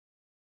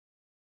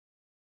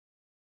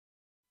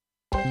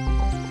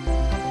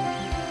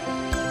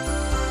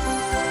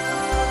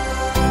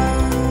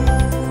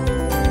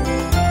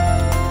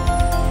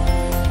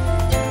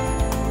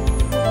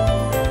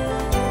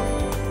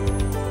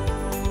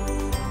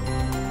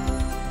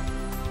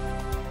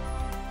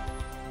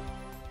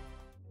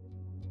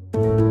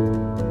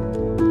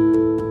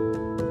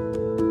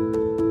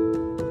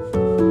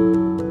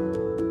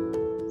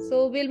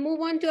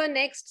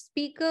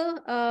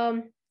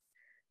speaker,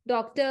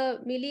 Dr.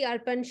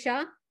 Mili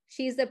Shah.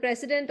 She is the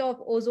president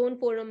of Ozone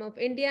Forum of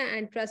India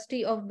and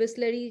trustee of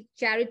Bisleri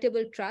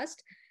Charitable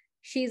Trust.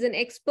 She is an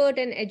expert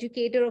and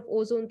educator of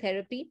ozone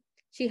therapy.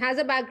 She has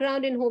a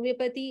background in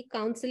homeopathy,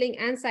 counseling,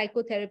 and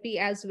psychotherapy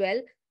as well.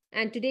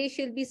 And today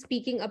she'll be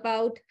speaking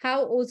about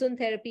how ozone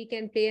therapy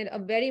can play a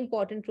very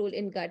important role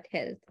in gut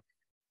health.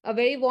 A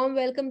very warm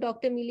welcome,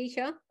 Dr. Mili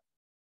Shah.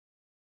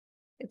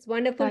 It's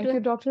wonderful Thank you,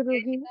 Dr.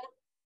 Ruhi.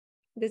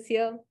 This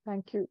year.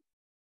 Thank you.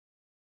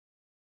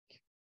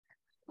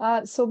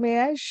 So may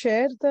I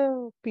share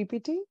the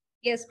PPT?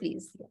 Yes,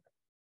 please.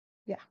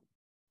 Yeah.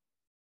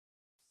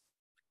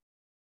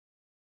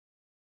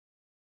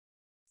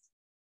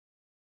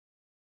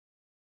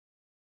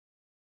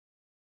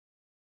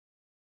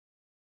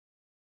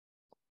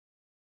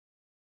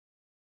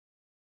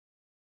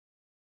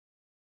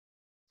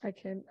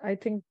 I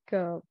think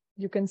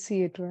you can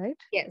see it, right?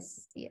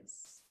 Yes,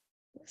 yes.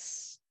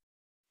 Yes.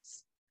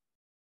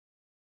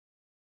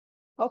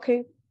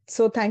 Okay.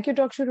 So thank you,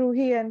 Dr.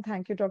 Ruhi, and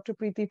thank you, Dr.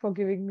 Preeti, for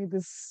giving me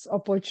this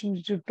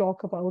opportunity to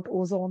talk about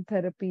ozone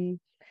therapy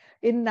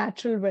in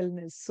natural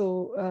wellness.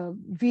 So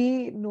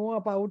we know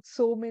about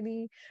so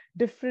many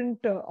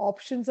different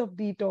options of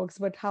detox,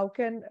 but how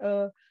can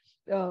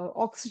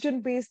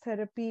oxygen-based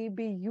therapy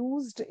be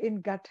used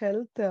in gut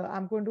health?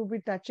 I'm going to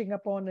be touching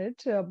upon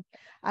it.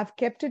 I've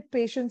kept it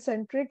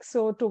patient-centric.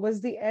 So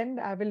towards the end,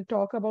 I will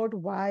talk about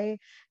why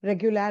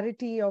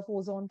regularity of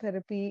ozone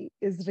therapy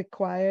is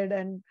required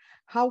and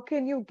how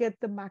can you get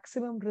the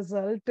maximum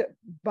result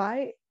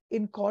by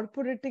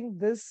incorporating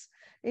this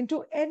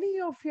into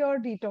any of your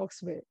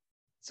detox way.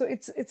 So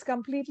it's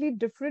completely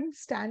different,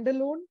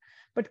 standalone,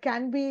 but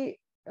can be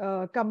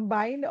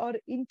combined or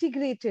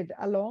integrated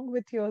along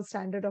with your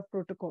standard of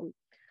protocol.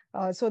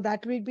 So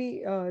that will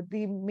be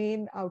the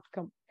main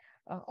outcome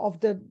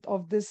of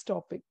this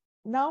topic.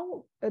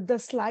 Now, the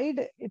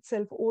slide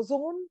itself,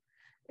 ozone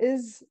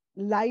is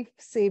life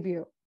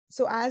savior.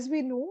 So as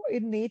we know,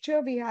 in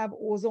nature, we have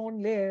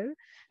ozone layer,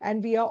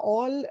 and we are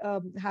all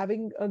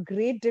having a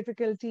great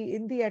difficulty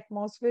in the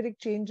atmospheric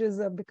changes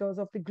because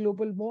of the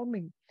global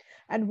warming.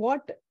 And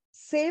what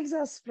saves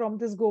us from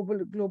this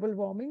global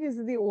warming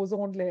is the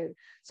ozone layer.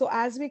 So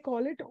as we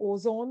call it,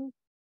 ozone,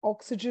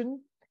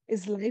 oxygen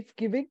is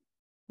life-giving,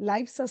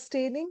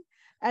 life-sustaining,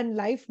 and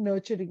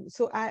life-nurturing.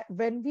 So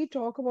when we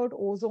talk about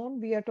ozone,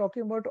 we are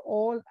talking about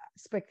all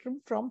spectrum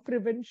from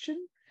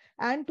prevention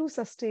and to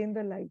sustain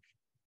the life.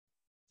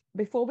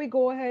 Before we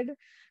go ahead,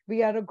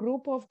 we are a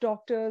group of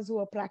doctors who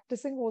are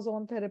practicing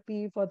ozone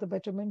therapy for the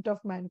betterment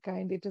of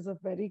mankind. It is a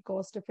very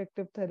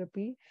cost-effective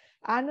therapy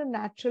and a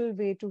natural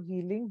way to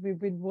healing. We've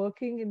been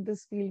working in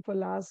this field for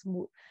last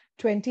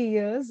 20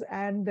 years,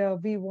 and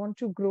we want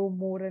to grow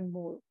more and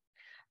more.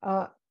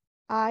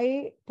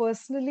 I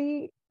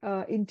personally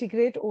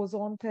integrate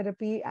ozone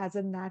therapy as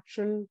a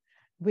natural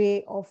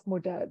way of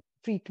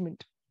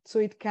treatment. So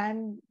it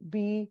can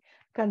be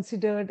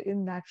considered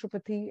in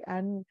naturopathy.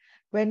 And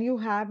when you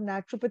have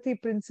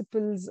naturopathy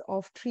principles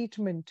of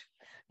treatment,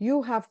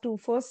 you have to,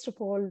 first of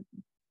all,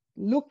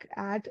 look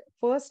at,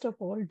 first of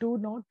all, do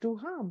not do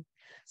harm.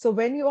 So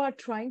when you are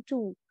trying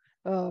to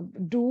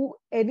do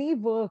any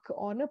work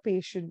on a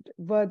patient,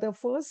 where the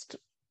first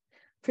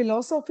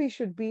philosophy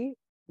should be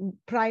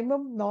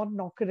primum non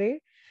nocere.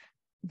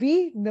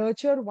 We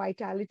nurture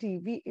vitality,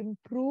 we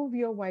improve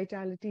your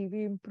vitality,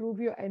 we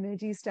improve your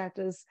energy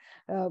status.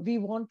 We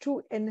want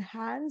to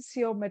enhance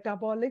your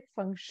metabolic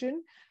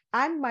function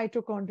and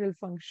mitochondrial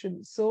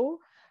function. So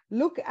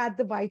look at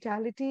the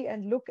vitality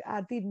and look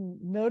at the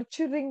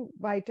nurturing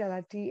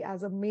vitality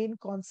as a main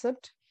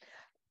concept.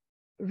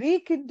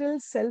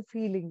 Rekindle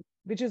self-healing,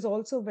 which is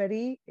also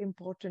very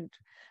important.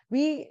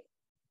 We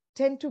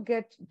tend to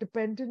get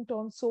dependent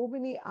on so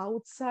many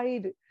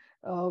outside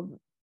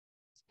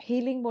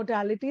healing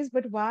modalities,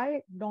 but why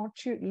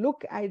not you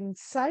look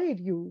inside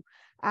you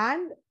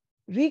and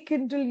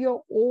rekindle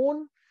your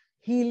own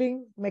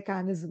healing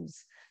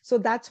mechanisms? So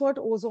that's what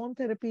ozone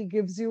therapy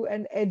gives you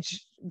an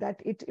edge, that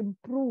it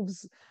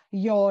improves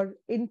your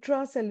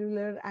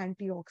intracellular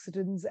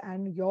antioxidants,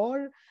 and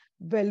your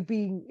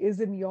well-being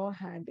is in your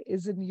hand,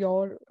 is in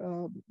your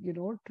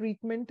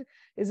treatment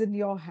is in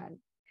your hand.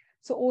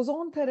 So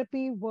ozone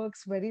therapy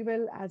works very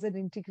well as an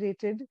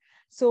integrated.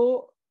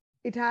 So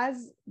it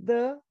has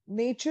the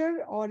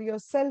nature, or your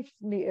self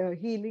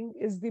healing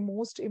is the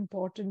most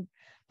important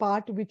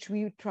part, which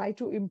we try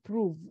to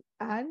improve,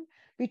 and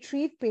we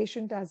treat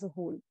patient as a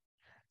whole.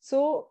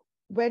 So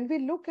when we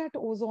look at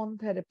ozone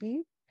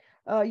therapy,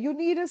 you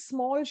need a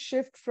small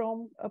shift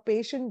from a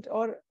patient,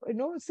 or,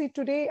 see,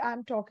 today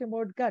I'm talking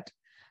about gut,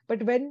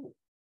 but when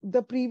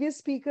the previous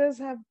speakers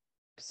have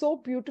so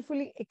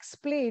beautifully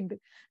explained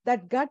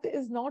that gut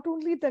is not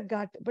only the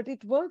gut, but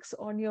it works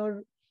on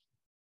your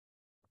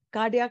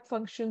cardiac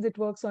functions, it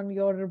works on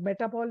your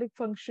metabolic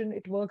function,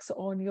 it works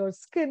on your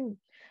skin,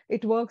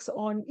 it works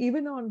on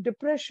even on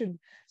depression.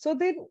 So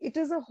then it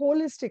is a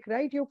holistic,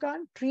 right? You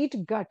can't treat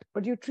gut,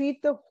 but you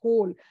treat the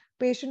whole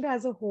patient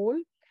as a whole.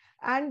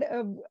 And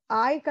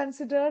I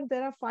consider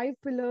there are 5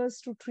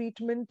 pillars to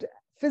treatment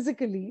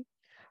physically.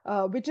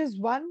 which is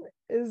one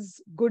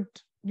is good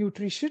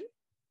nutrition.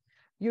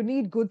 You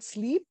need good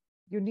sleep.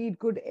 You need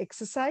good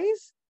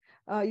exercise.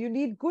 You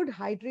need good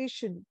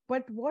hydration.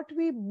 But what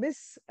we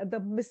miss, the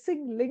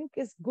missing link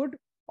is good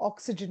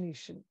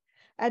oxygenation.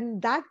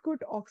 And that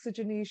good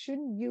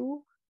oxygenation,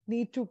 you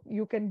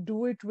can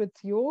do it with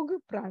yoga,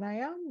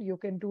 pranayam. You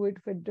can do it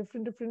with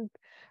different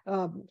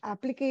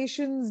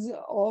applications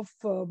of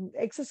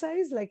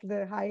exercise, like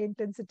the high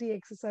intensity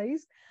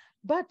exercise.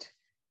 But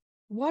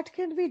what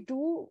can we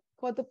do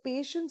for the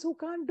patients who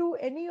can't do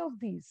any of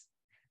these?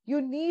 You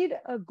need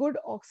a good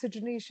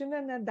oxygenation,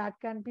 and then that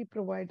can be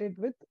provided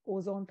with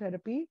ozone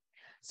therapy.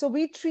 So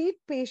we treat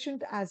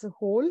patient as a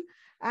whole,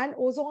 and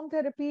ozone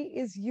therapy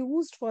is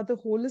used for the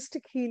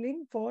holistic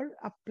healing, for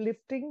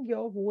uplifting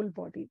your whole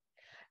body.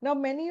 Now,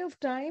 many of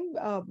time,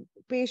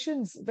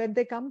 patients, when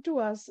they come to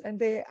us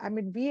and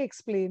we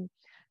explain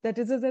that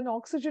this is an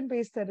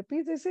oxygen-based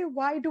therapy, they say,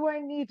 why do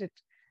I need it?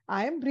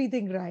 I am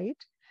breathing right.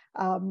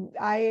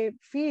 I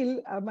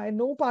feel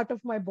no part of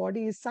my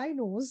body is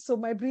sinus, so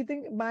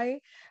my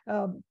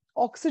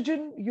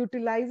oxygen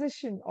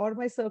utilization or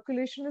my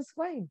circulation is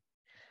fine.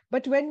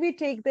 But when we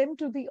take them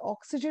to the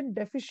oxygen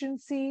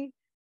deficiency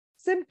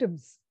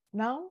symptoms,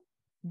 now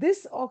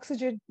this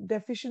oxygen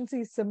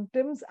deficiency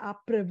symptoms are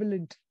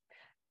prevalent.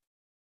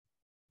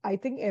 I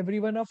think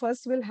every one of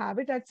us will have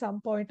it at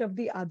some point of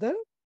the other.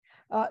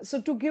 So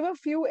to give a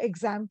few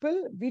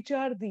example, which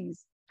are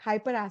these?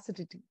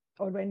 Hyperacidity,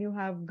 or when you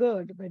have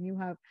GERD,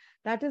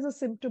 that is a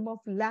symptom of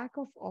lack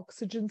of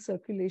oxygen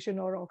circulation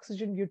or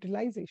oxygen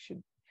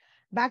utilization.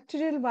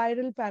 Bacterial,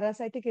 viral,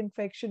 parasitic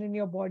infection in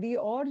your body,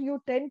 or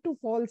you tend to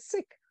fall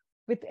sick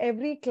with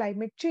every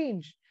climate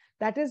change.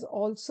 That is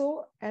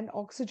also an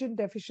oxygen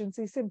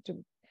deficiency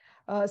symptom.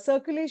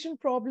 Circulation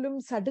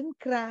problems, sudden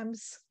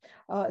cramps,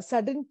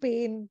 sudden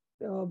pain,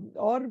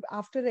 or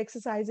after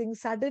exercising,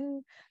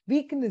 sudden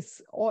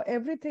weakness, or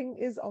everything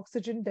is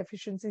oxygen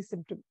deficiency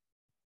symptom.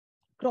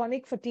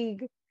 Chronic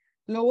fatigue,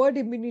 lowered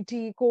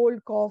immunity, cold,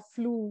 cough,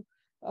 flu,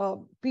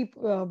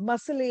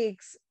 muscle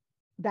aches,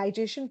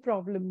 digestion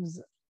problems,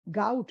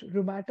 gout,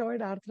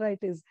 rheumatoid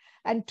arthritis.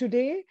 And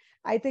today,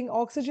 I think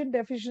oxygen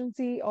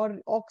deficiency or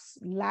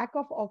lack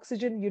of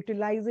oxygen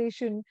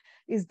utilization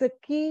is the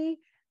key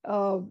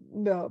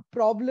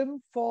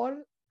problem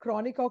for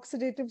chronic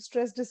oxidative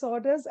stress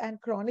disorders and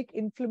chronic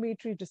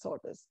inflammatory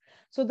disorders.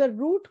 So the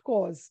root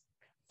cause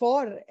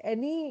for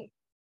any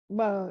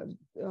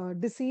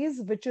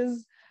disease which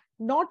is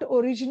not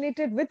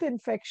originated with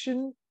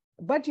infection,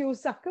 but you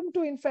succumb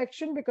to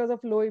infection because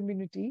of low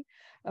immunity,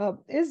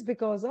 is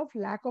because of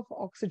lack of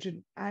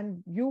oxygen,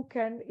 and you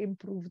can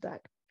improve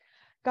that.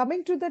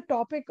 Coming to the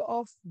topic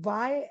of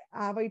why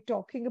are we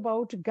talking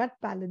about gut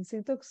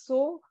balancing?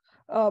 So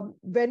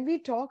when we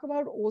talk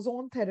about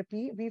ozone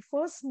therapy, we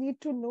first need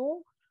to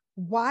know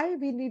why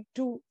we need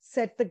to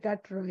set the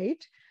gut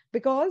right.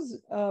 Because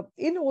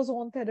in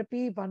ozone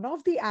therapy, one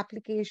of the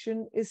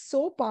application is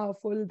so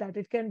powerful that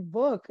it can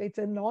work. It's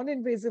a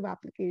non-invasive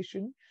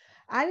application,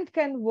 and it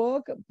can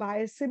work by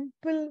a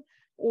simple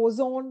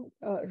ozone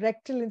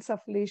rectal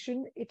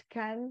insufflation. It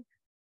can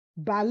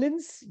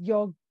balance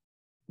your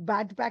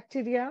bad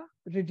bacteria,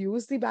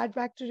 reduce the bad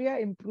bacteria,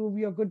 improve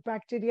your good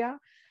bacteria.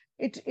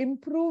 It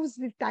improves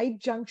the tight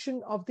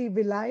junction of the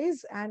villi,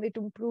 and it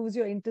improves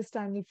your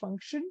intestinal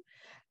function.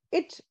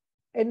 It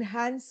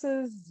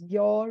enhances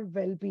your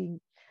well-being.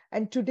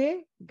 And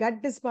today,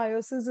 gut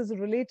dysbiosis is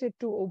related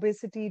to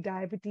obesity,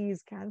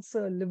 diabetes,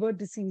 cancer, liver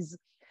disease.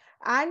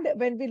 And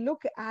when we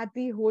look at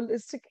the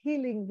holistic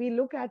healing, we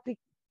look at the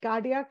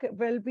cardiac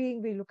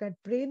well-being, we look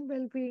at brain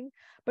well-being,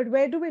 but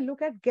where do we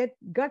look at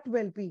gut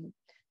well-being?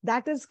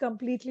 That is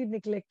completely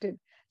neglected.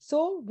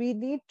 So we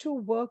need to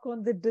work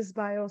on the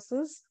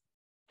dysbiosis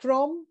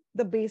from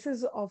the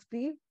basis of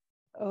the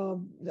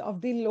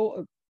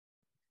low,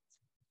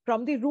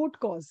 from the root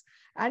cause,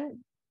 and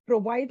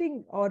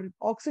providing or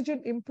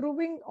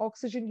improving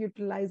oxygen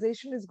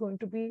utilization is going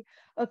to be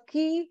a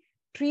key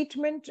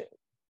treatment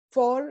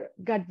for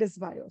gut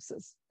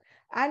dysbiosis.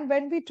 And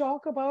when we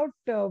talk about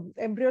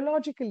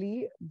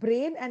embryologically,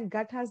 brain and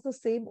gut has the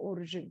same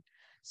origin.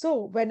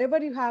 So whenever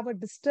you have a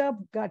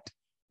disturbed gut,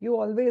 you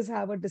always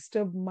have a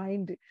disturbed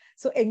mind.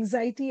 So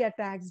anxiety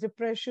attacks,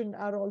 depression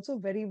are also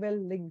very well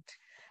linked.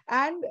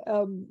 And,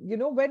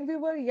 when we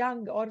were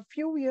young or a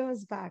few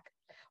years back,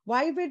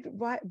 why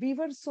we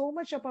were so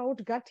much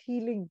about gut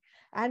healing,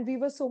 and we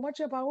were so much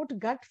about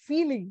gut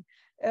feeling.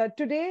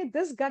 Today,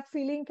 this gut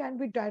feeling can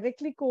be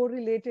directly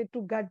correlated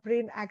to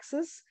gut-brain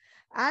axis.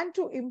 And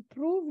to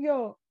improve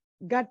your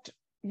gut,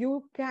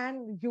 you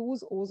can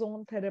use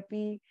ozone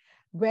therapy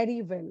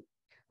very well.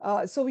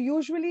 So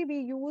usually we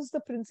use the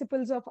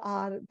principles of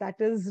R, that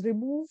is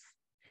remove,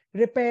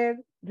 repair,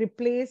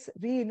 replace,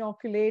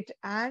 re-inoculate,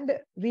 and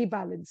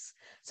rebalance.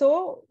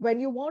 So when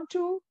you want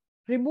to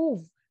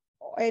remove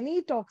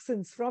any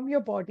toxins from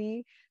your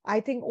body, I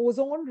think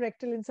ozone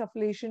rectal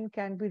insufflation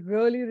can be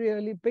really,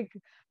 really big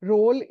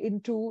role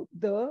into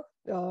the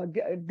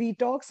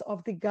detox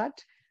of the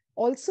gut,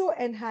 also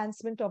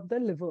enhancement of the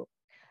liver.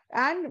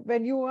 And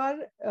when you are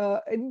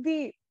in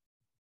the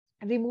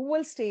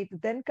removal state,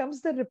 then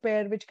comes the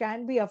repair, which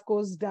can be, of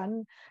course,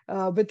 done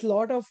with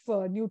lot of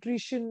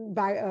nutrition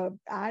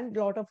and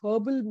lot of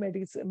herbal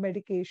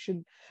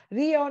medication.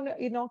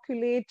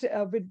 Re-inoculate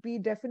would be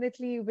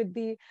definitely with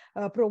the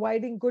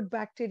providing good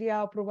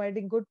bacteria,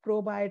 providing good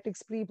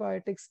probiotics,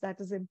 prebiotics. That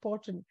is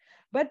important.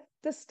 But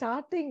the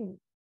starting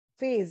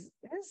phase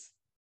is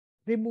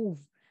remove,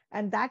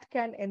 and that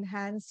can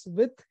enhance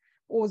with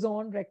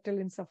ozone rectal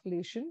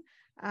insufflation.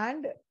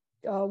 And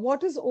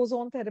what is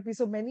ozone therapy?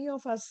 So many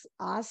of us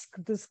ask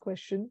this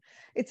question.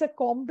 It's a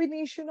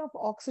combination of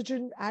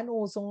oxygen and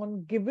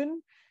ozone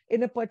given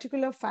in a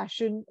particular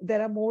fashion.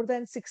 There are more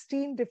than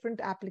 16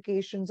 different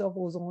applications of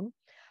ozone,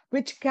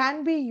 which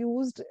can be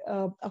used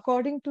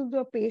according to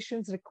the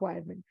patient's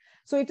requirement.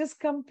 So it is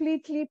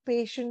completely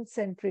patient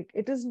centric.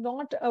 It is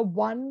not a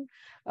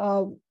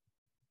uh,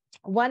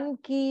 one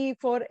key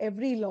for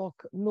every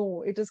lock.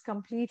 No, it is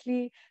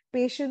completely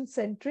patient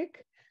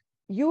centric.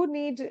 You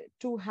need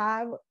to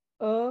have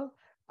a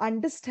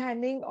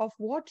understanding of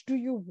what do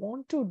you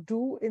want to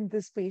do in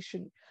this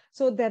patient.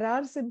 So there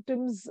are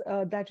symptoms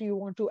that you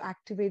want to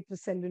activate the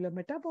cellular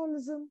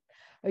metabolism,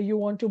 you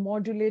want to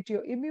modulate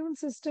your immune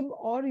system,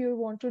 or you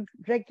want to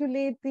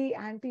regulate the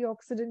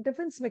antioxidant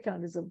defense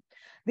mechanism.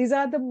 These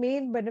are the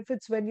main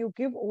benefits when you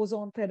give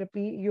ozone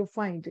therapy, you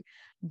find.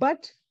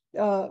 But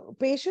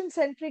patient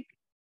centric,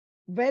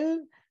 well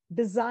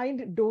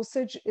designed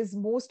dosage is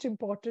most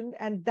important,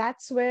 and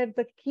that's where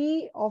the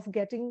key of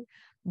getting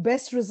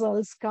best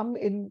results come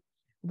in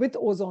with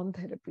ozone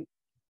therapy.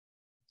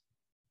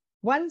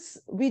 Once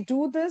we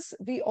do this,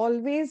 we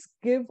always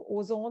give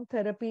ozone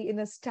therapy in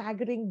a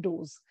staggering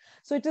dose.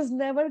 So it is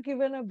never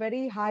given a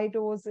very high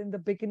dose in the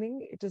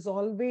beginning. It is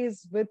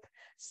always with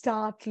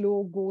start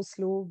low, go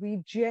slow.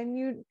 We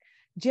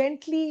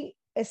gently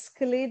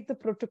escalate the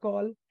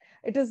protocol.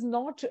 It is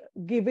not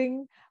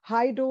giving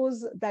high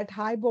dose, that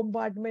high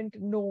bombardment.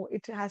 No,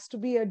 it has to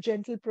be a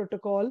gentle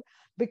protocol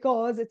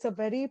because it's a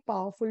very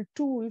powerful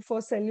tool for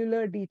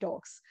cellular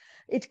detox.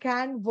 It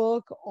can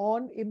work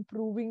on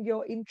improving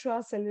your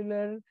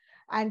intracellular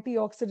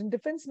antioxidant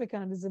defense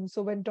mechanism.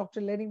 So when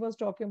Dr. Lenny was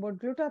talking about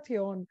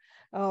glutathione,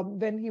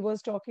 when he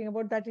was talking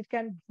about that, it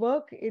can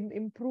work in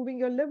improving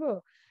your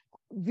liver.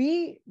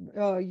 We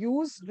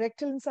use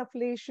rectal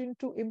insufflation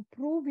to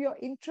improve your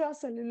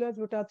intracellular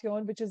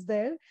glutathione, which is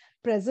there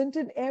present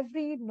in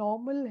every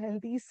normal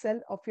healthy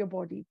cell of your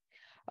body.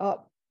 Uh,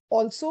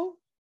 Also,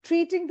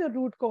 treating the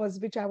root cause,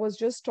 which I was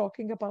just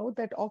talking about,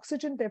 that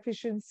oxygen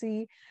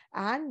deficiency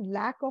and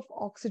lack of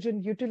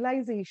oxygen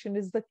utilization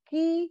is the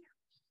key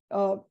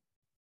uh,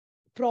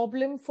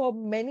 problem for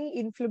many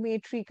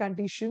inflammatory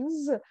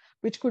conditions,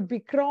 which could be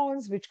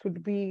Crohn's, uh,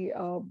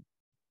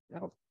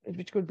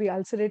 which could be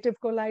ulcerative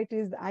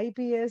colitis,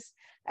 IBS,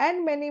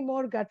 and many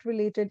more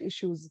gut-related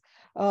issues.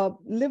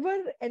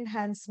 Liver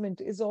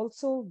enhancement is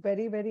also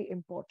very, very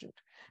important.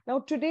 Now,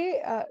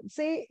 today,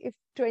 say if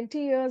 20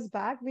 years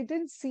back, we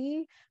didn't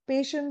see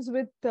patients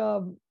with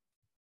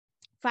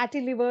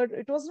fatty liver.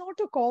 It was not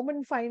a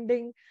common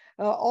finding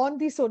on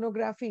the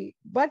sonography.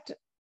 But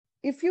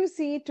if you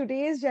see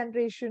today's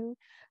generation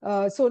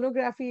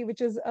sonography,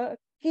 which is a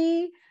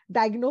key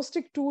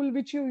diagnostic tool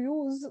which you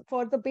use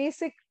for the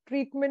basic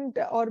treatment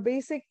or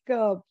basic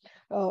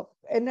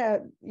and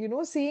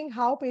seeing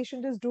how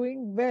patient is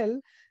doing well,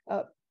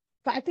 uh,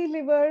 fatty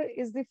liver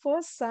is the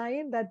first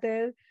sign that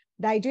their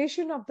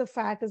digestion of the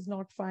fat is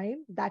not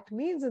fine. That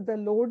means that the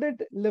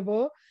loaded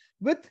liver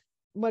with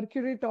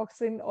mercury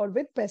toxin or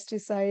with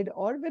pesticide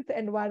or with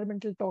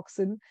environmental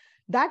toxin,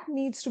 that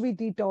needs to be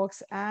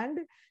detoxed. And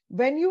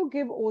when you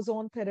give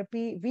ozone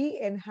therapy, we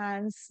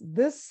enhance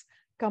this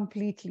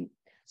completely.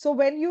 So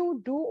when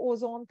you do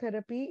ozone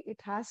therapy, it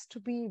has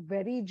to be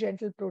very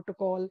gentle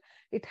protocol.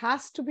 It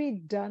has to be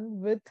done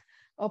with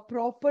a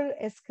proper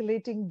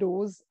escalating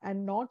dose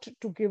and not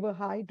to give a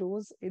high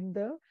dose in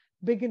the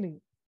beginning.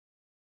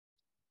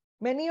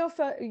 Many of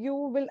you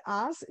will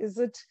ask, is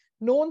it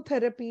known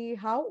therapy?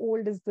 How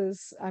old is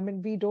this? I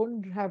mean, we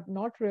have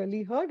not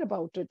really heard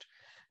about it.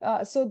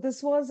 So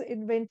this was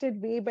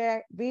invented way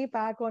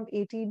back on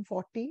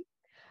 1840.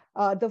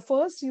 The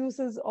first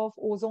uses of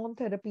ozone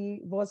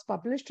therapy was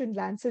published in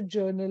Lancet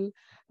Journal.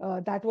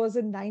 That was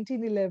in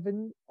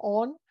 1911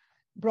 on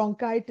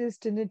bronchitis,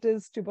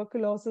 tinnitus,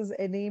 tuberculosis,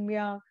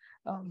 anemia,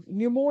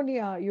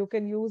 pneumonia. You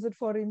can use it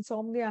for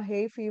insomnia,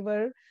 hay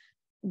fever,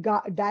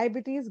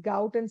 diabetes,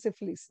 gout, and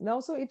syphilis.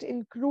 Now, so it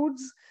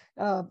includes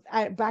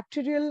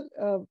bacterial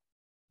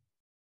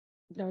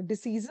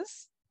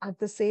diseases. At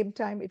the same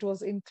time, it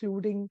was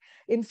including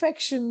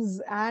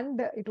infections, and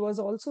it was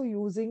also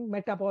using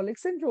metabolic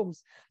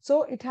syndromes.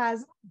 So it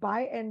has,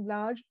 by and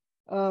large,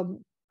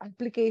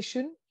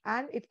 application,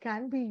 and it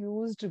can be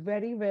used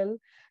very well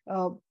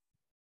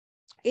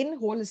in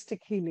holistic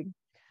healing.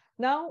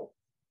 Now,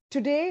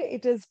 today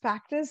it is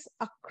practiced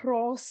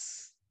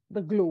across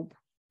the globe.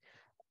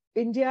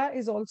 India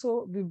is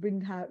also, we've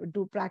been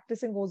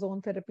practicing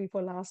ozone therapy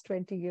for last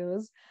 20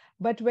 years.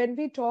 But when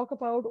we talk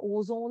about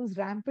ozone's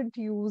rampant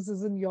use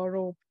is in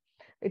Europe,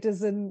 it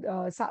is in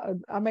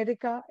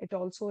America, it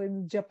also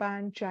in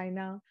Japan,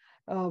 China,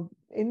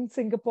 In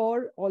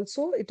Singapore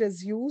also, it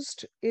is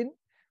used in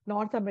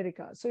North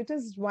America. So it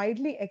is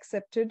widely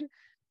accepted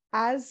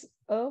as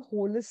a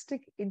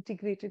holistic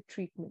integrated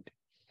treatment.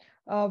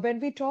 When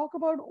we talk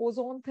about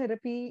ozone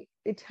therapy,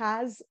 it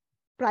has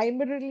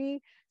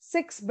primarily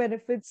 6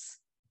 benefits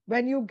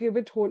when you give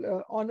it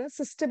on a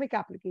systemic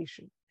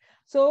application.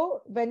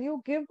 So when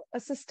you give a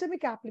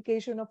systemic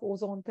application of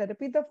ozone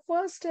therapy, the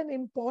first and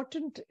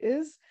important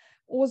is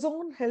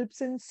ozone helps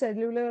in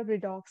cellular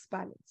redox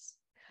balance.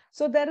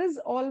 So there is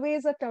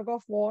always a tug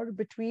of war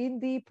between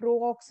the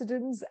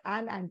pro-oxidants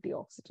and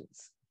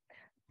antioxidants.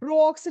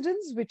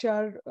 Pro-oxidants, which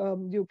are,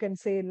 you can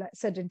say,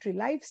 sedentary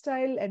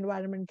lifestyle,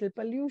 environmental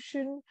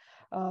pollution,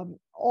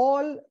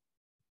 all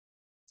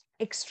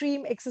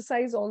extreme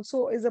exercise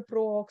also is a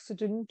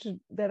pro-oxidant.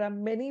 There are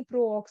many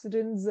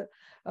pro-oxidants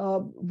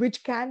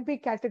which can be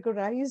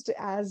categorized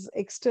as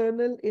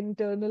external,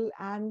 internal,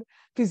 and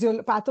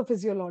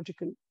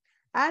pathophysiological.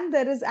 And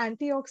there is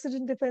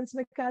antioxidant defense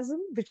mechanism,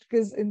 which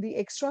is in the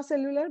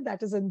extracellular,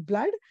 that is in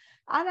blood,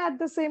 and at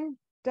the same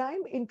time,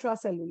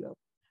 intracellular.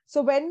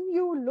 So when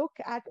you look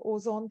at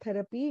ozone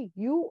therapy,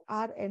 you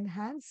are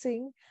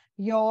enhancing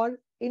your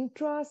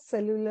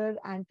intracellular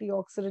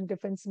antioxidant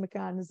defense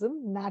mechanism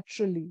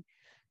naturally,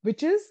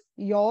 which is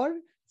your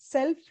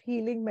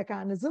self-healing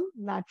mechanism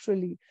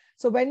naturally.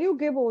 So when you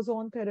give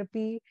ozone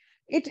therapy,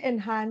 it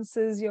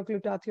enhances your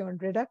glutathione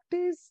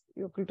reductase,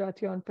 your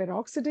glutathione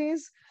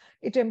peroxidase.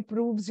 It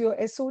improves your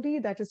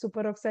SOD, that is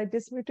superoxide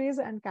dismutase,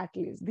 and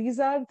catalase. These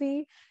are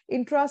the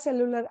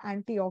intracellular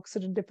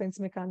antioxidant defense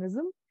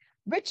mechanism,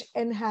 which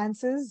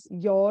enhances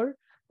your,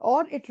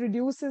 or it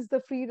reduces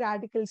the free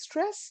radical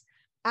stress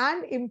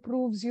and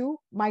improves you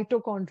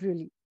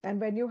mitochondrially. And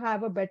when you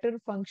have a better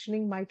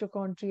functioning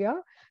mitochondria,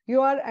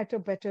 you are at a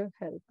better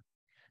health.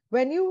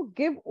 When you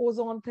give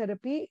ozone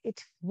therapy,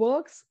 it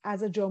works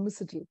as a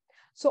germicidal.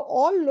 So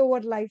all lower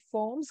life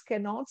forms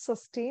cannot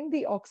sustain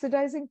the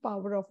oxidizing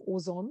power of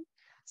ozone.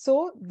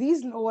 So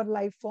these lower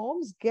life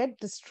forms get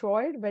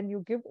destroyed when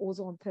you give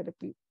ozone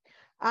therapy.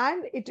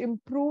 And it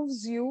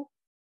improves your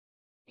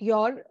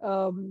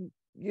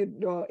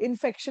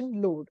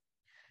infection load.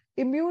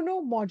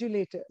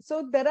 Immunomodulator.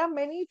 So there are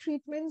many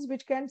treatments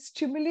which can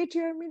stimulate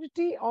your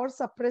immunity or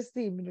suppress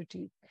the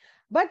immunity.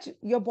 But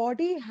your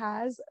body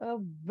has a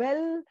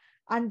well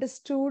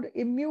understood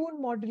immune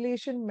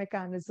modulation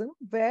mechanism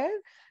where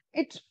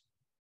it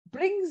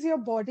brings your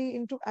body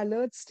into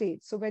alert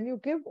state. So when you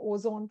give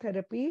ozone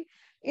therapy,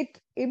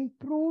 it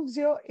improves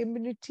your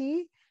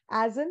immunity,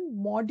 as in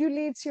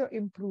modulates your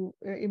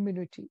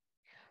immunity.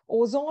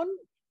 Ozone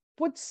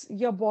puts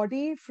your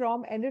body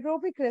from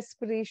anaerobic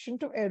respiration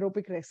to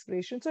aerobic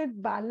respiration. So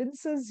it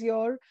balances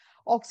your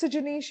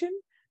oxygenation,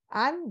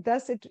 and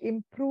thus it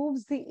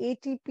improves the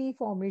ATP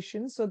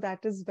formation. So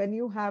that is, when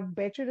you have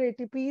better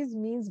ATPs,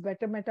 means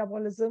better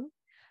metabolism,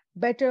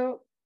 better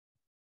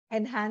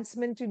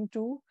enhancement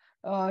into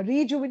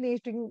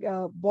rejuvenating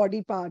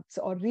body parts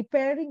or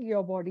repairing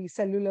your body,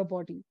 cellular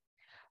body.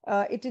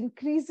 It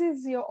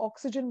increases your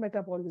oxygen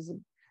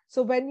metabolism.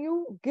 So when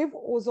you give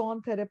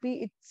ozone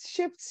therapy, it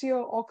shifts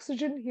your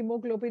oxygen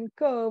hemoglobin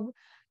curve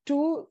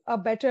to a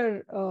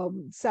better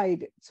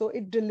side. So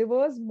it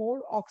delivers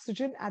more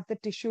oxygen at the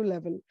tissue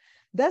level,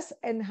 thus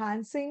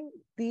enhancing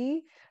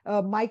the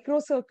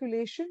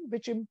microcirculation,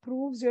 which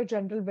improves your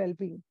general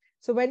well-being.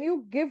 So when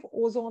you give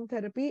ozone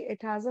therapy,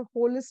 it has a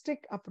holistic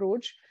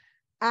approach,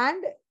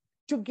 and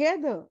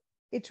together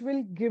it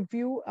will give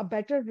you a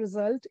better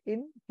result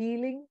in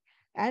healing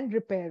and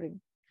repairing.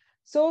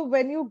 So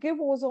when you give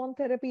ozone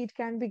therapy, it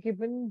can be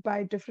given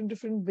by different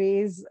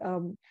ways.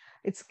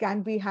 It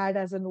can be had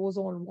as an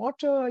ozone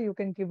water. You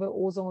can give an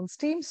ozone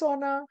steam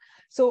sauna.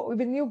 So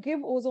when you give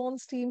ozone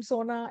steam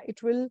sauna,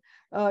 it will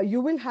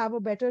you will have a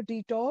better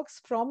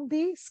detox from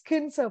the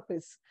skin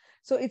surface.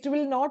 So it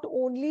will not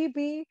only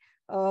be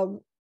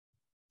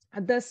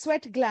the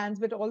sweat glands,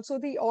 but also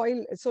the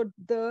oil. So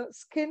the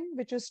skin,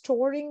 which is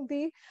storing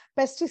the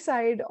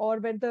pesticide, or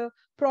when the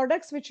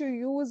products which you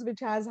use, which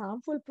has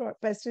harmful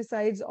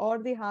pesticides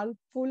or the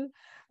harmful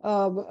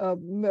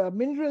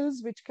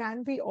minerals, which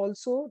can be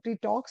also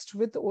detoxed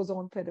with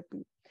ozone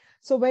therapy.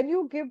 So when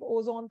you give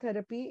ozone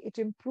therapy, it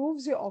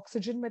improves your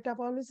oxygen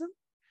metabolism.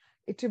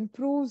 It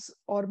improves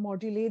or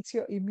modulates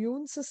your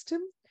immune system.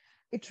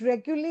 It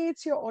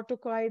regulates your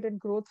autokine and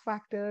growth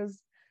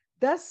factors.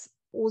 Thus,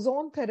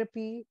 ozone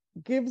therapy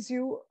gives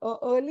you an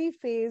early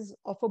phase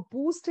of a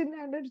boost in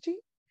energy.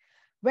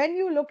 When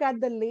you look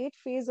at the late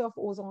phase of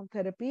ozone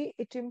therapy,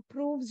 it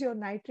improves your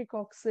nitric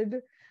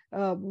oxide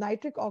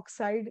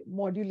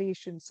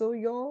modulation. So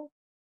your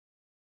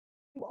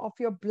of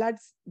your blood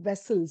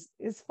vessels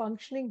is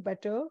functioning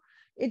better.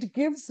 It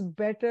gives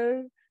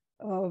better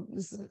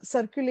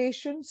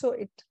circulation, so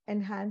it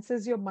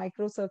enhances your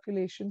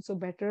microcirculation, so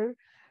better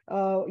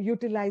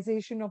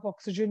utilization of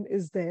oxygen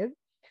is there.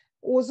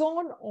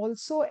 Ozone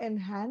also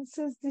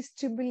enhances the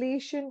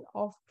stimulation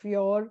of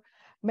your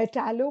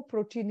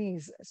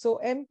metalloproteinase, so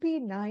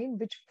MP9,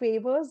 which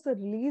favors the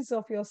release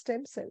of your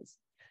stem cells.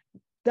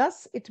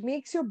 Thus, it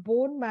makes your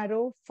bone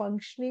marrow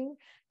functioning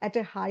at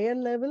a higher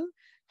level,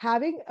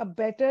 having a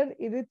better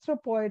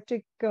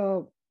erythropoietic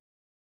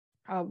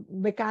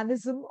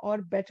mechanism or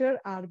better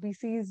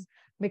RBCs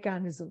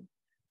mechanism.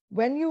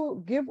 When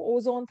you give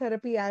ozone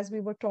therapy, as we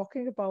were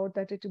talking about,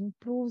 that it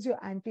improves your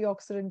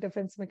antioxidant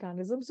defense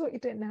mechanism. So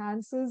it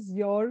enhances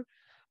your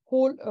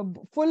whole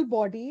full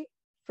body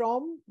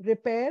from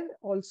repair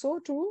also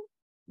to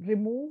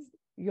remove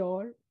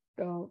your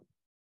uh,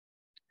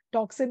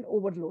 toxin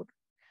overload.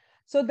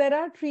 So there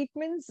are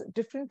treatments,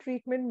 different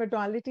treatment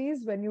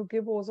modalities when you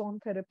give ozone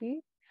therapy.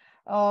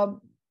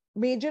 Um,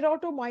 Major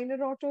auto,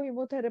 minor auto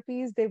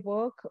chemotherapies, they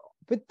work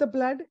with the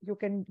blood. You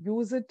can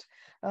use it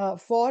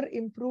for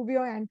improve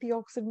your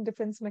antioxidant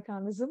defense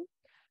mechanism.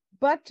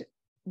 But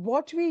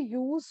what we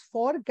use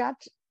for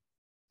gut,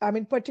 I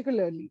mean,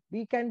 particularly,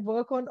 we can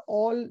work on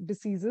all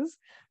diseases,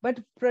 but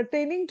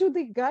pertaining to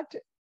the gut,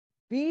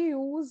 we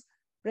use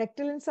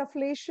rectal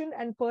insufflation,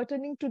 and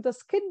pertaining to the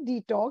skin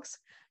detox,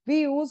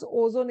 we use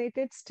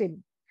ozonated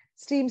steam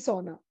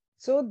sauna.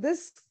 So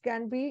this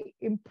can be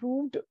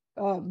improved,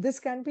 this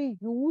can be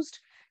used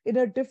in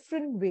a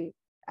different way.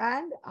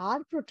 And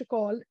our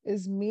protocol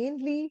is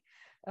mainly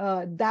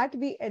that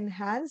we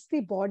enhance the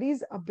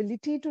body's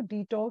ability to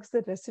detox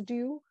the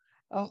residue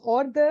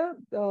or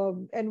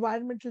the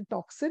environmental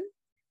toxin,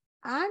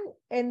 and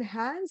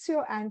enhance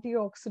your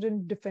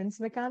antioxidant defense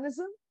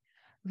mechanism,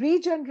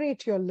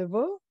 regenerate your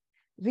liver,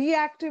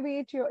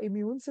 reactivate your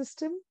immune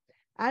system,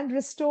 and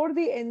restore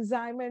the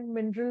enzyme and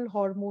mineral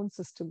hormone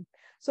system.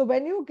 So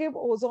when you give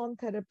ozone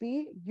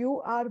therapy,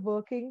 you are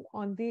working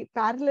on the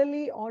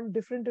parallelly on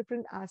different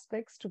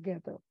aspects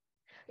together.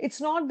 It's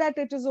not that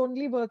it is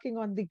only working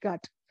on the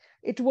gut.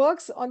 It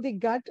works on the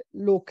gut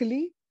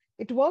locally,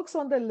 it works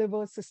on the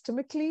liver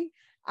systemically,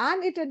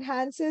 and it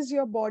enhances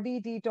your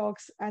body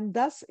detox, and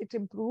thus it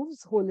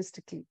improves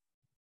holistically.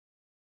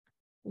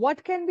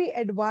 What can we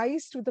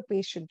advise to the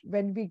patient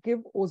when we give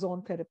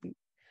ozone therapy?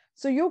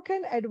 So you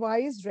can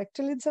advise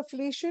rectal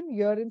insufflation,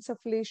 ear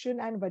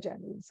insufflation, and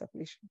vaginal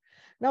insufflation.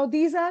 Now,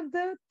 these are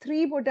the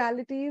three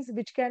modalities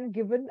which can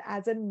given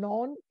as a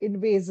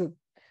non-invasive.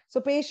 So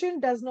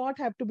patient does not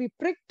have to be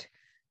pricked.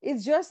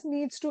 It just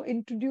needs to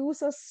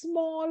introduce a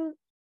small,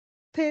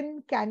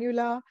 thin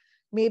cannula,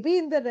 maybe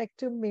in the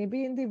rectum,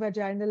 maybe in the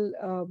vaginal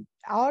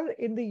or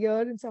in the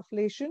ear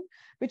insufflation,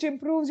 which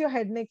improves your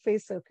head, neck,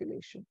 face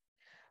circulation.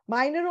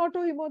 Minor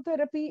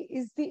autoimmunotherapy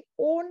is the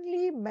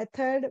only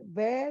method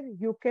where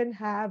you can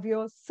have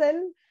your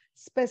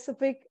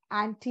cell-specific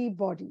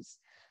antibodies.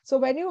 So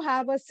when you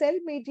have a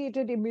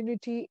cell-mediated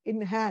immunity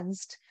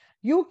enhanced,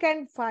 you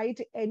can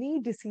fight any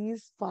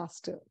disease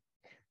faster.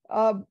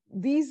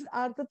 These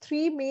are the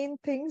three main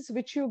things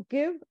which you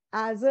give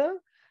as a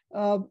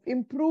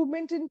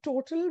improvement in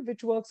total,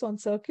 which works on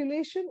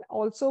circulation,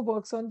 also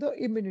works on the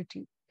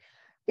immunity.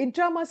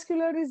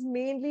 Intramuscular is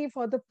mainly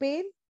for the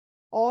pain,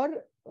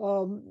 or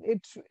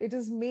it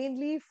is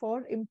mainly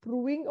for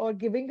improving or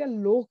giving a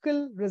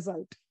local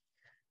result.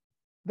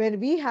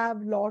 When we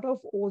have a lot of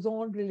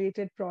ozone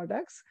related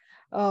products,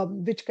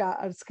 which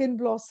are skin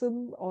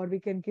blossom, or we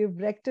can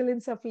give rectal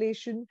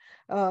insufflation,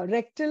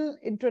 rectal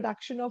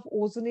introduction of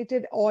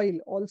ozonated oil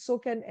also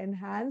can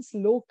enhance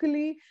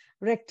locally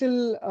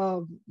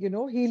rectal,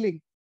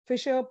 healing.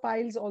 Fissure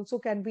piles also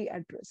can be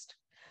addressed.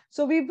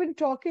 So we've been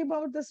talking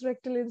about this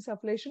rectal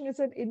insufflation. It's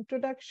an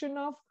introduction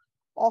of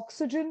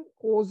oxygen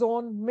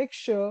ozone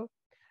mixture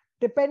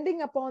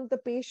depending upon the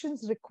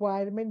patient's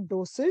requirement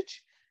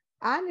dosage,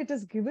 and it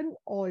is given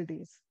all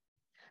days.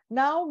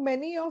 Now,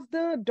 many of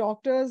the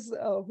doctors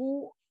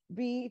who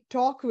we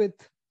talk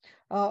with,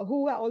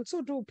 who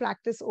also do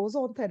practice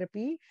ozone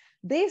therapy,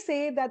 they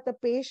say that the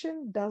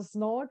patient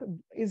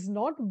is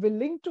not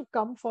willing to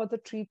come for the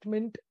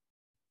treatment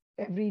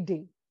every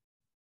day.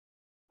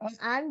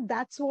 And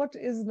that's what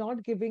is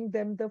not giving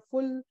them the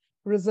full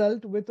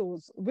result with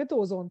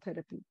ozone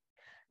therapy.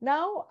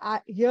 Now,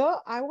 here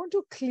I want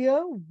to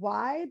clear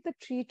why the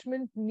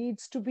treatment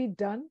needs to be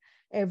done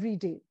every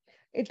day.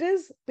 It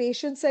is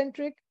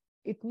patient-centric.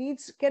 It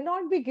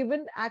cannot be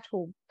given at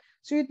home.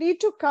 So you need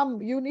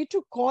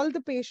to call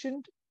the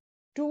patient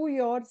to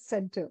your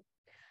center.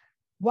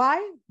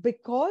 Why?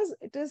 Because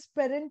it is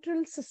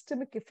parenteral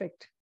systemic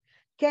effect.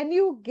 Can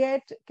you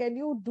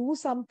do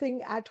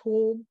something at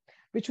home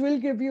which will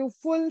give you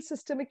full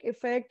systemic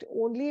effect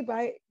only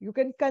by you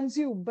can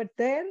consume, but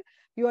there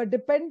you are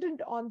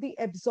dependent on the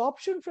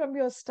absorption from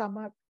your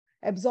stomach,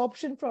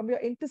 absorption from your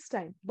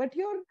intestine, but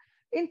your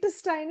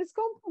intestine is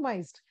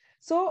compromised.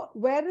 So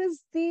where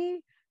is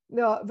the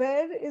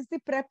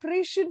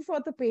preparation for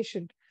the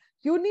patient?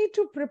 You need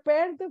to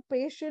prepare the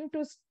patient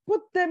to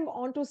put them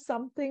onto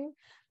something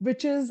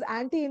which is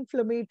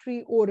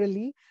anti-inflammatory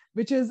orally,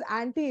 which is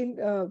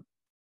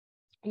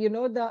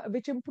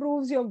which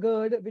improves your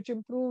GERD, which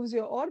improves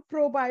your, or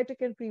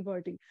probiotic and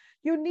prebiotic.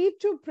 You need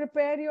to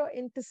prepare your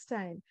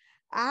intestine.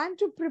 And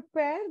to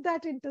prepare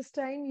that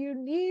intestine, you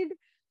need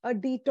a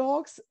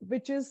detox,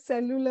 which is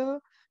cellular,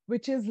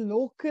 which is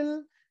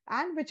local,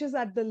 and which is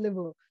at the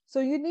liver.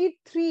 So you need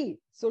three.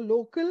 So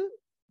local,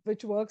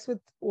 which works with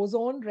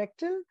ozone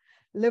rectal,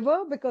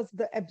 Liver, because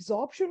the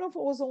absorption of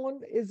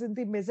ozone is in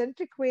the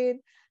mesenteric vein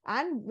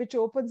and which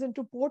opens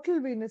into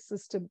portal venous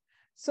system.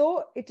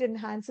 So it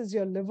enhances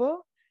your liver.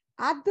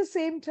 At the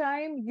same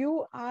time,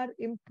 you are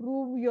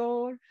improve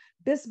your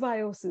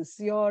dysbiosis.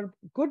 Your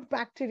good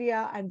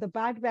bacteria and the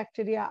bad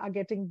bacteria are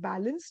getting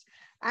balanced.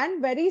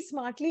 And very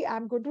smartly,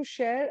 I'm going to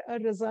share a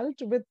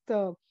result with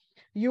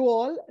you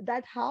all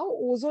that how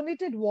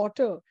ozonated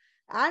water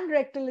and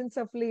rectal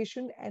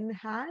insufflation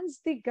enhance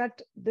the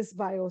gut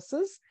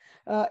dysbiosis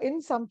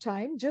in some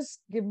time.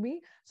 Just give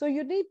me. So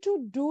you need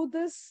to do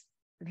this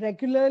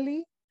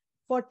regularly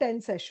for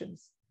 10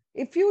 sessions.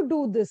 If you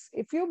do this,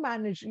 if you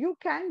manage, you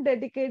can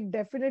dedicate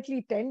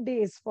definitely 10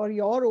 days for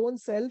your own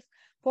self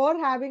for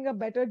having a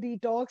better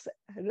detox,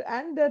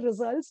 and the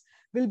results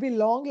will be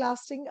long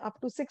lasting up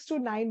to 6 to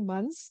 9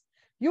 months.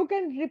 You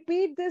can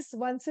repeat this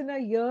once in a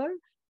year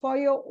for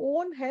your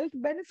own health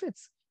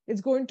benefits.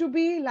 It's going to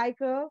be like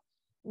a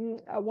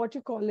what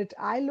you call it.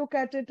 I look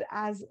at it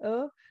as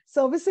a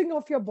servicing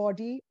of your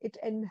body. It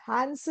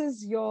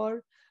enhances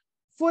your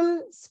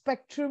full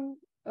spectrum.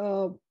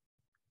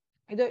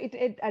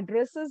 It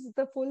addresses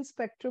the full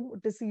spectrum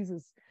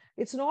diseases.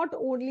 It's not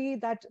only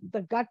that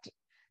the gut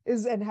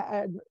is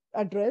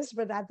addressed,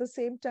 but at the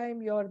same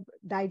time, your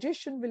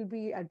digestion will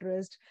be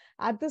addressed.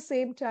 At the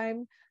same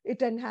time,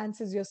 it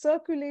enhances your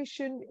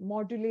circulation,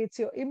 modulates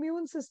your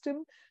immune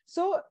system.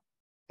 So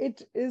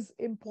it is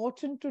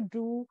important to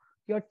do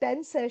your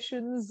 10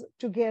 sessions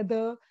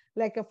together,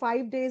 like a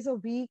 5 days a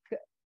week.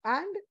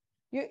 And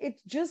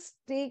it just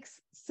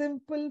takes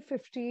simple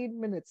 15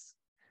 minutes.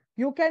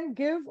 You can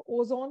give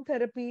ozone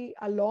therapy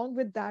along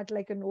with that,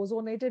 like an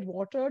ozonated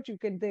water.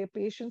 The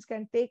patients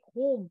can take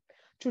home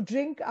to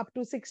drink up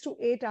to 6 to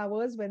 8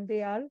 hours when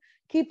they are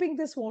keeping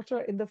this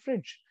water in the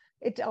fridge.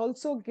 It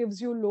also gives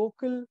you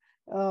local,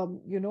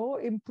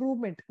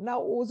 improvement.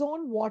 Now,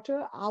 ozone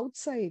water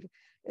outside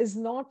is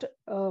not,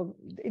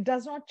 it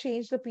does not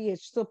change the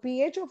pH. So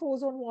pH of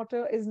ozone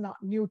water is not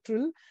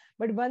neutral,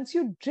 but once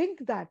you drink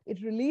that,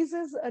 it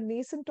releases a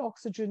nascent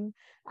oxygen,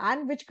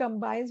 and which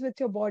combines with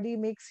your body,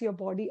 makes your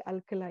body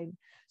alkaline.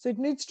 So it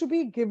needs to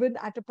be given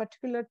at a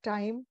particular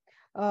time.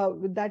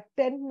 That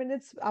 10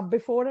 minutes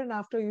before and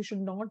after, you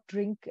should not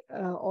drink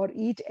or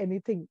eat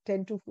anything,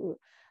 10 to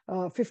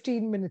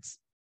 15 minutes.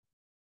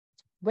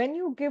 When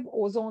you give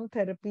ozone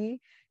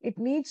therapy, it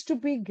needs to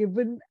be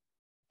given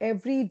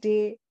every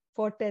day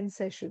for 10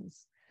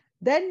 sessions.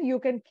 Then you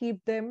can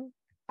keep them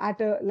at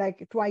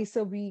like twice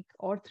a week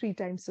or 3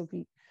 times a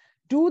week.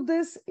 Do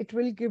this, it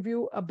will give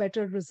you a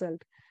better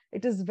result.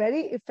 It is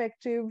very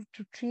effective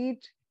to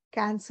treat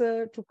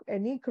cancer, to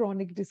any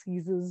chronic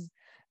diseases.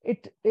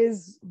 It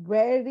is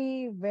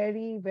very,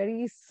 very,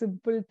 very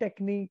simple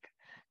technique,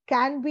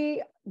 can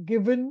be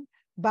given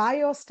by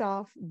your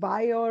staff,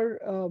 by your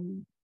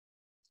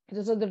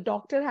so the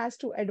doctor has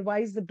to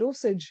advise the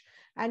dosage,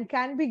 and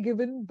can be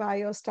given by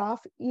your staff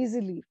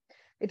easily.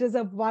 It is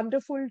a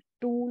wonderful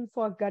tool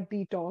for gut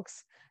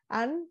detox,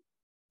 and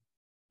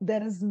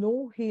there is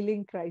no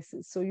healing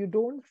crisis. So you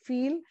don't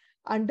feel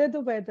under the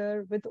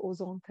weather with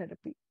ozone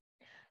therapy.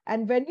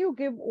 And when you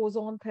give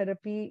ozone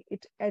therapy,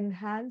 it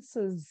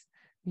enhances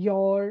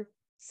your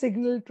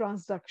signal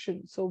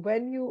transduction. So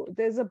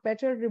there's a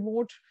better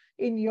remote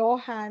in your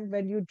hand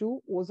when you do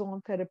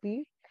ozone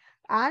therapy,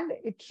 and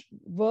it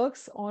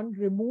works on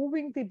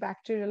removing the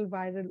bacterial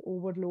viral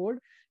overload.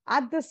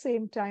 At the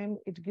same time,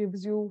 it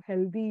gives you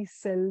healthy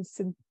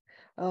cells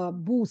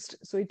boost.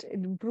 So it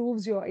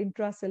improves your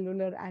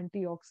intracellular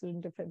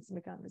antioxidant defense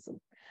mechanism.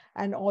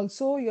 And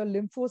also your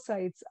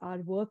lymphocytes are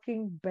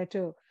working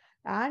better,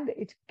 and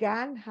it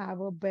can have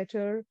a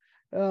better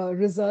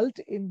result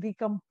in the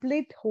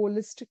complete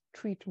holistic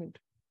treatment.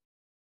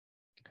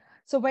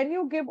 So when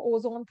you give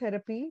ozone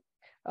therapy,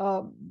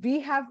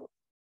 we have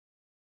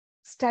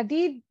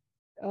studied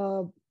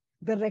the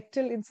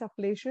rectal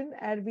insufflation,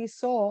 and we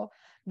saw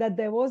that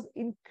there was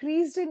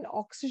increased in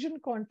oxygen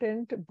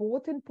content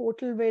both in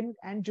portal vein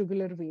and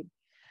jugular vein.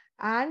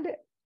 And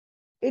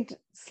it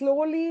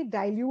slowly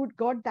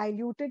got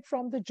diluted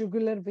from the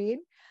jugular vein,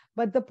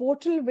 but the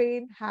portal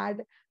vein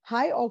had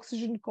high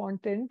oxygen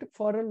content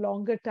for a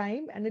longer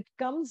time, and it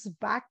comes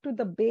back to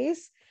the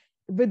base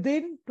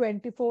within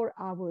 24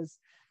 hours.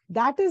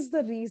 That is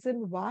the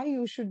reason why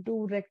you should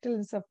do rectal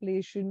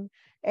insufflation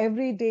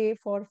every day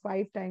for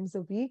 5 times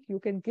a week. You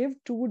can give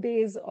 2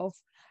 days of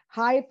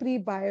high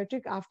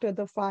prebiotic after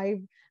the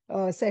 5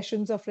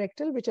 sessions of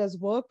rectal, which has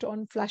worked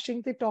on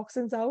flushing the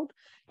toxins out.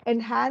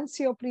 Enhance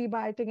your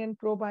prebiotic and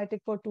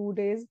probiotic for 2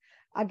 days.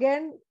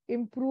 Again,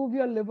 improve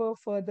your liver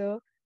further.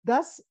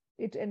 Thus,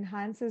 it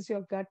enhances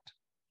your gut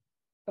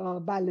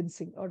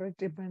balancing, or it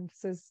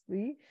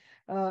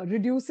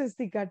reduces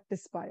the gut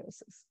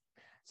dysbiosis.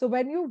 So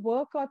when you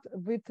work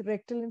with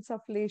rectal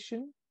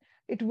insufflation,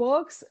 it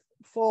works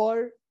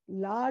for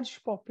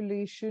large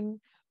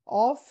population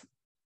of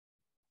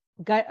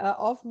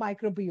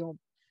microbiome,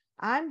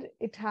 and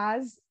it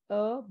has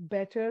a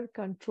better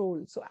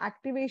control. So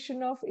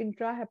activation of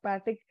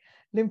intrahepatic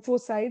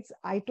lymphocytes,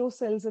 ito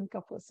cells, and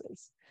Kupffer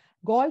cells.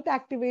 Galt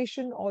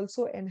activation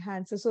also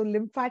enhances. So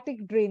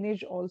lymphatic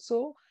drainage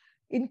also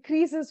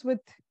increases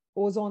with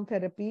ozone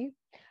therapy.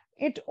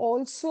 It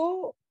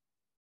also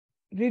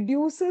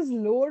reduces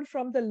load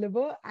from the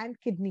liver and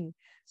kidney.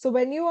 So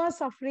when you are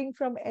suffering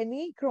from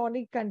any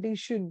chronic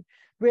condition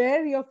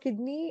where your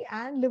kidney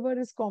and liver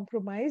is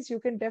compromised, you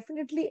can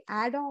definitely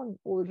add on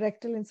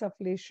rectal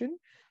insufflation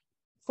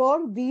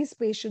for these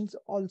patients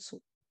also.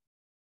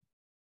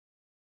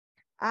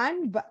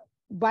 And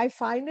by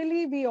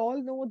finally, we all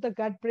know the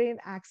gut-brain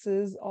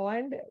axis,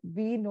 and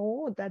we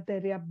know that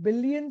there are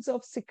billions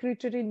of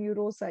secretory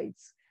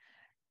neurocytes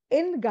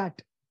in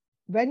gut.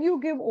 When you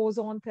give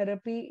ozone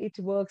therapy, it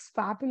works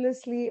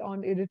fabulously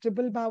on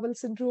irritable bowel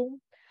syndrome.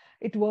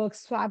 It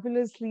works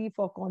fabulously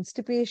for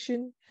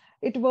constipation.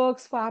 It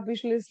works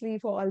fabulously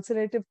for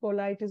ulcerative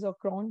colitis or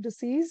Crohn's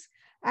disease.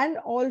 And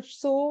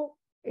also,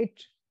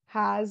 it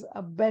has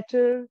a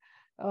better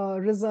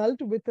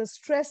result with a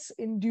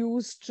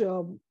stress-induced,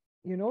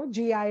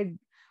 GI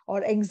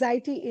or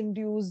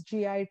anxiety-induced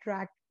GI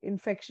tract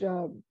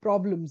infection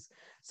problems.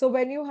 So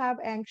when you have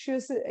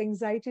anxious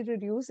anxiety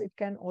reduce, it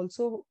can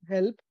also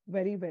help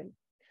very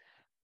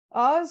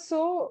well.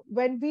 So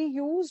when we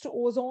used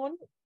ozone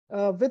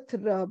with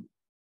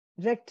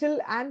rectal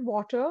and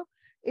water,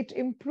 it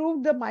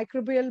improved the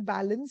microbial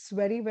balance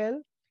very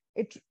well.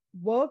 It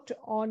worked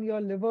on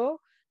your liver.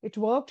 It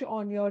worked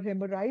on your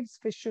hemorrhoids,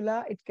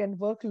 fistula. It can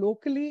work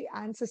locally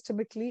and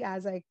systemically,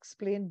 as I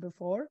explained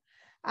before.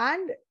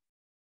 And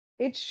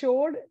it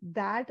showed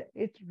that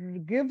it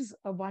gives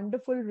a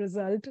wonderful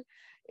result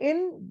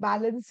in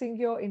balancing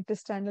your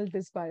intestinal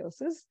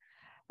dysbiosis.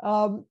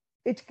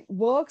 It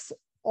works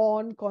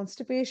on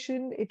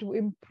constipation. It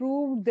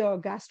improved the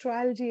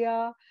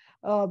gastralgia.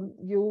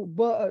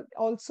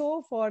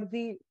 Also for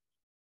the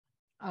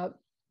uh,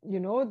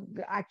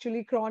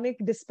 actually chronic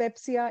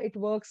dyspepsia, it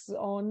works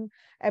on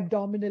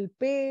abdominal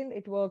pain.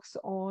 It works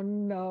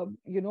on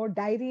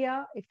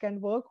diarrhea. It can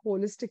work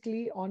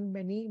holistically on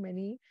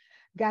many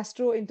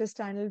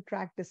gastrointestinal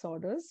tract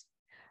disorders.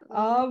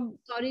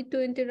 Sorry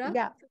to interrupt.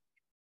 Yeah.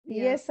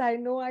 Yeah. Yes, I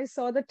know. I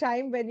saw the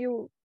time when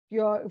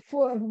your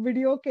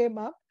video came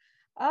up.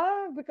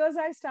 Because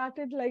I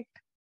started like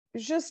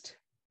just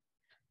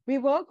we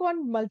work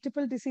on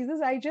multiple diseases.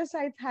 I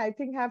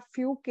think have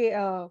few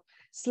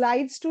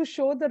slides to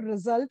show the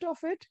result of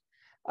it.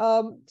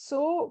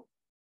 So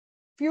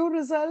few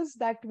results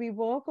that we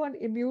work on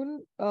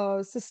immune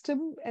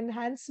system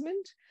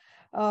enhancement.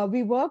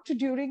 We worked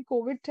during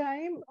COVID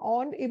time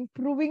on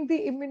improving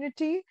the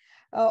immunity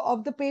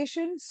of the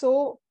patient.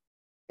 So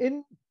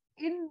in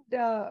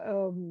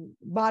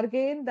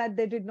bargain that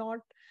they did not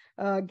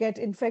get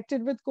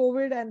infected with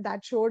COVID, and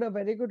that showed a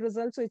very good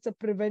result. So it's a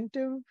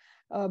preventive,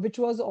 which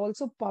was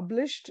also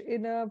published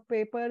in a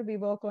paper. We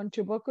work on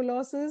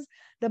tuberculosis.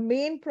 The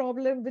main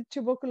problem with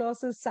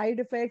tuberculosis side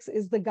effects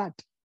is the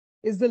gut,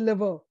 is the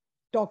liver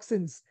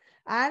toxins,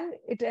 and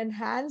it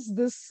enhanced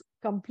this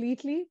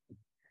completely.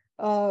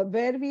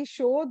 Where we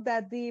showed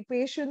that the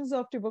patients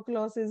of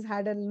tuberculosis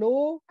had a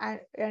low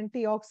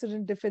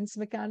antioxidant defense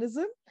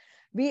mechanism.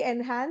 We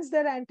enhance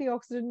their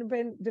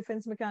antioxidant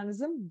defense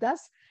mechanism,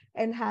 thus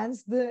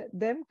enhance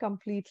them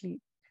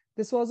completely.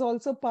 This was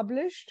also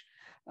published.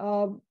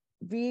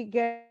 We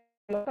get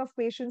a lot of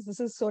patients. This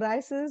is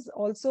psoriasis,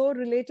 also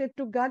related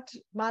to gut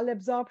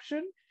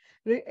malabsorption.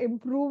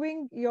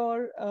 Improving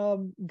your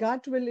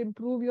gut will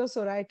improve your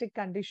psoriatic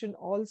condition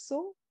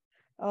also.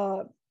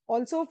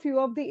 Also, few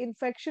of the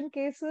infection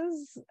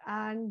cases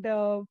and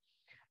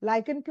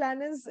lichen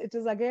planus, it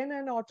is again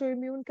an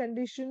autoimmune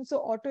condition. So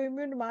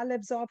autoimmune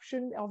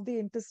malabsorption of the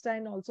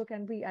intestine also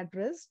can be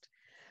addressed.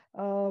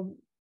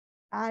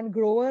 And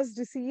Grover's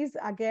disease,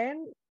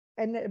 again,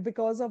 and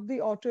because of the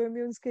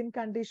autoimmune skin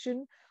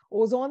condition,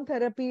 ozone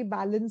therapy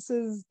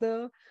balances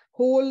the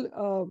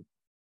whole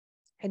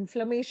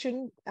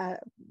inflammation,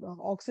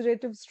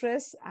 oxidative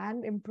stress,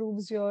 and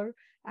improves your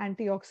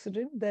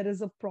antioxidant. There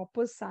is a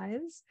proper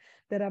science.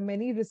 There are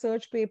many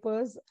research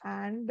papers,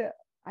 and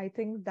I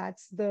think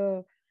that's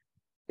the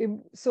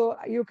so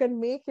you can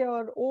make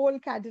your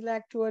old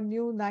Cadillac to a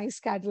new nice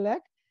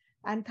Cadillac.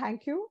 And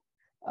thank you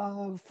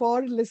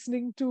for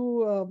listening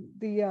to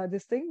the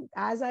this thing.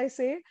 As I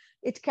say,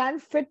 it can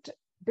fit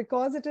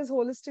because it is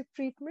holistic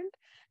treatment.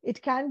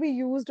 It can be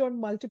used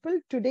on multiple.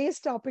 Today's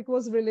topic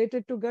was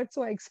related to gut,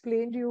 so I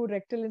explained you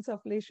rectal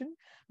insufflation,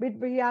 but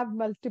we have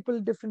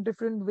multiple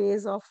different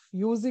ways of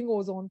using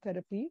ozone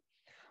therapy.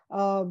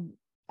 Um,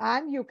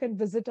 and you can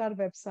visit our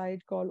website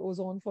called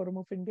Ozone Forum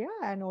of India.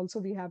 And also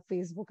we have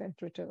Facebook and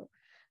Twitter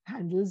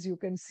handles. You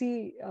can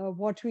see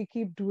what we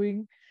keep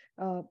doing.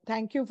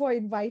 Thank you for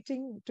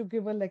inviting to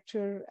give a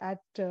lecture at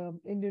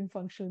Indian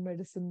Functional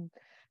Medicine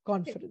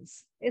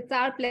Conference. It's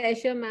our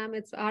pleasure, ma'am.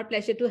 It's our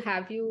pleasure to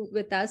have you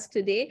with us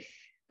today.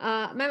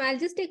 Ma'am, I'll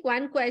just take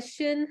one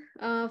question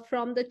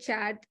from the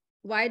chat.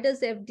 Why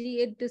does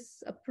FDA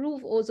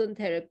disapprove ozone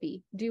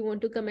therapy? Do you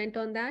want to comment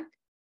on that?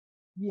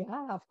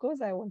 Yeah, of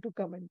course, I want to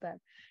comment that.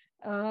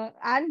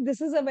 And this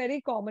is a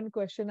very common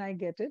question. I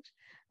get it.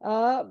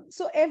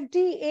 So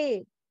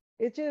FDA,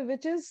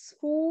 which is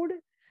Food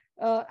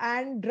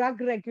and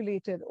drug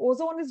regulated.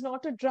 Ozone is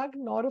not a drug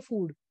nor a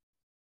food.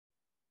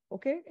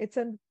 Okay, it's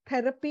a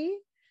therapy.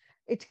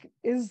 It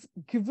is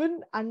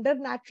given under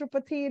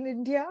naturopathy in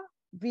India.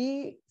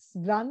 We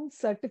run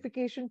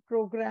certification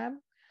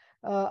program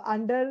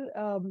under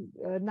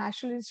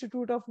National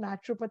Institute of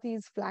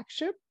Naturopathy's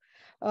flagship.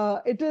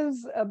 It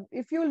is,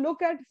 if you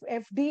look at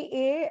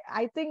FDA,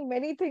 I think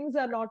many things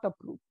are not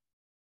approved.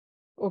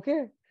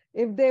 Okay.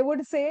 If they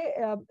would say,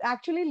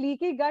 actually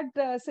leaky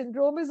gut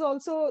syndrome is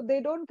also,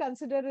 they don't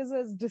consider it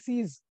as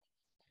disease.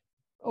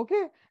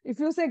 Okay. If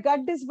you say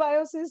gut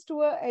dysbiosis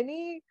to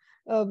any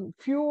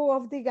few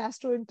of the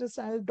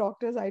gastrointestinal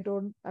doctors,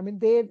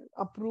 they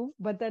approve.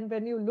 But then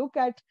when you look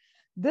at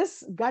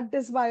this gut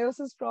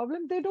dysbiosis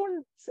problem, they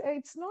don't say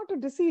it's not a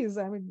disease.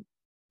 I mean,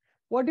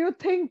 what do you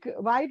think?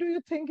 Why do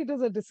you think it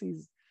is a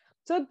disease?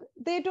 So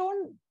they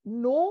don't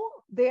know,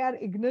 they are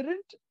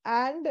ignorant.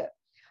 And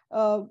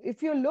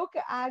if you look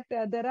at,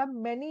 there are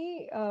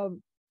many,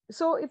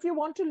 so if you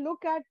want to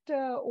look at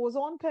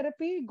ozone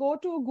therapy, go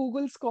to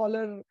Google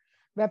Scholar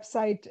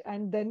website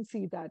and then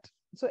see that.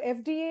 So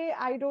FDA,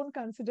 I don't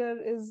consider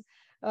is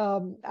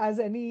as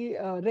any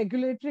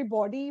regulatory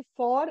body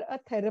for a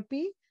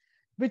therapy,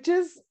 which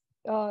is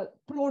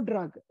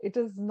pro-drug. It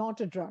is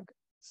not a drug.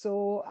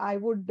 So I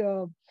would,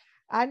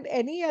 and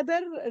any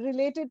other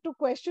related to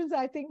questions,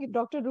 I think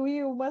Dr. Rui,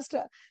 you must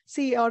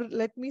see, or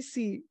let me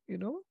see,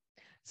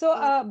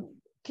 So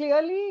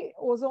clearly,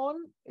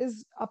 ozone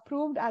is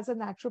approved as a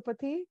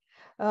naturopathy.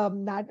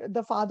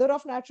 The father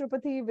of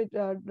naturopathy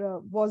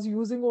was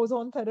using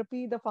ozone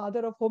therapy. The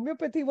father of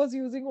homeopathy was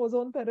using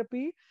ozone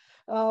therapy.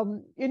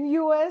 In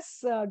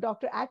US,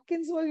 Dr.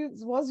 Atkins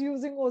was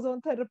using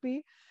ozone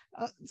therapy.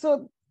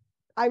 So,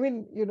 I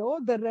mean,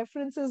 the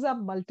references are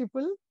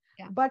multiple,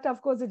 but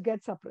of course it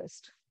gets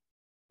suppressed.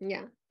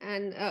 Yeah,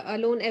 and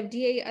alone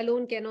FDA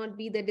alone cannot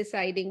be the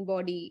deciding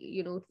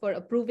body, for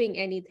approving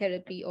any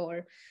therapy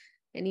or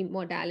any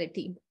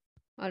modality.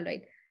 All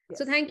right. Yes.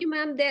 So thank you,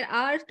 ma'am. There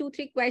are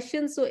 2-3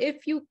 questions. So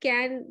if you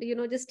can,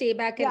 just stay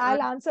back and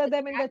I'll answer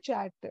them in the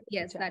chat.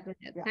 Yes, that will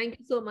help. Yeah. Thank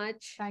you so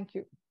much. Thank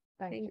you.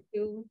 Thank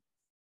you.